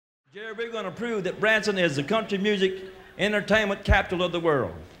Jerry, we're going to prove that Branson is the country music entertainment capital of the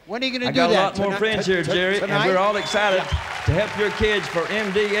world. When are you going to do that? I got a lot more friends here, Jerry, and we're all excited to help your kids for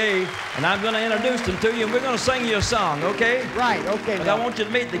MDA, and I'm going to introduce them to you, and we're going to sing you a song, okay? Right, okay. But I want you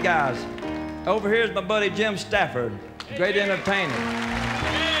to meet the guys. Over here is my buddy Jim Stafford, great entertainer.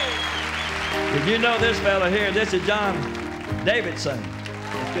 Did you know this fella here? This is John Davidson.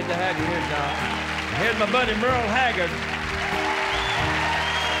 It's good to have you here, John. Here's my buddy Merle Haggard.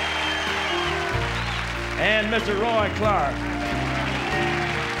 And Mr. Roy Clark.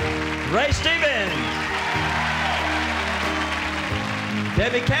 Ray Stevens.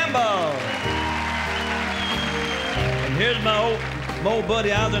 Debby Campbell. And here's my old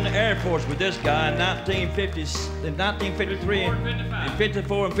buddy out in the Air Force with this guy in 1953, and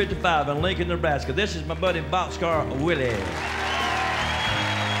 54 and 55 in Lincoln, Nebraska. This is my buddy Boxcar Willie.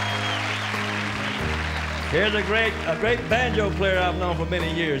 Here's a great banjo player I've known for many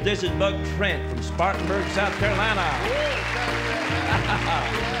years. This is Buck Trent from Spartanburg, South Carolina.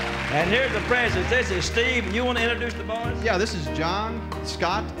 And here's the Presley. This is Steve. You want to introduce the boys? Yeah, this is John,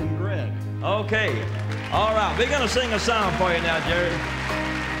 Scott, and Greg. Okay. All right. We're going to sing a song for you now, Jerry.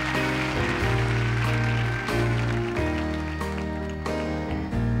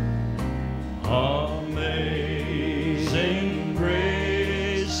 Amazing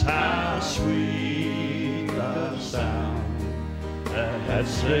grace, how sweet the sound that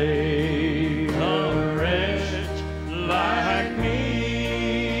saved a wretch like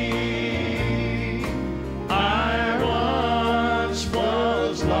me. I once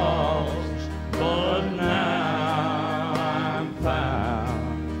was lost, but now I'm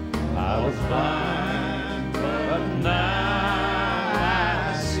found. I was blind, but now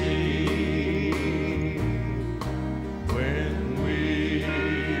I see. When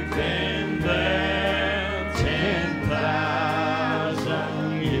we've been there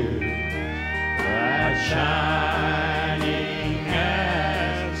 10,000 years, bright shining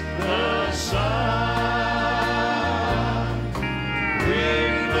as the sun,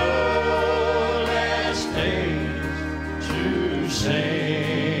 we've no less days to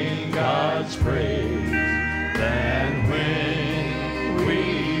sing God's praise.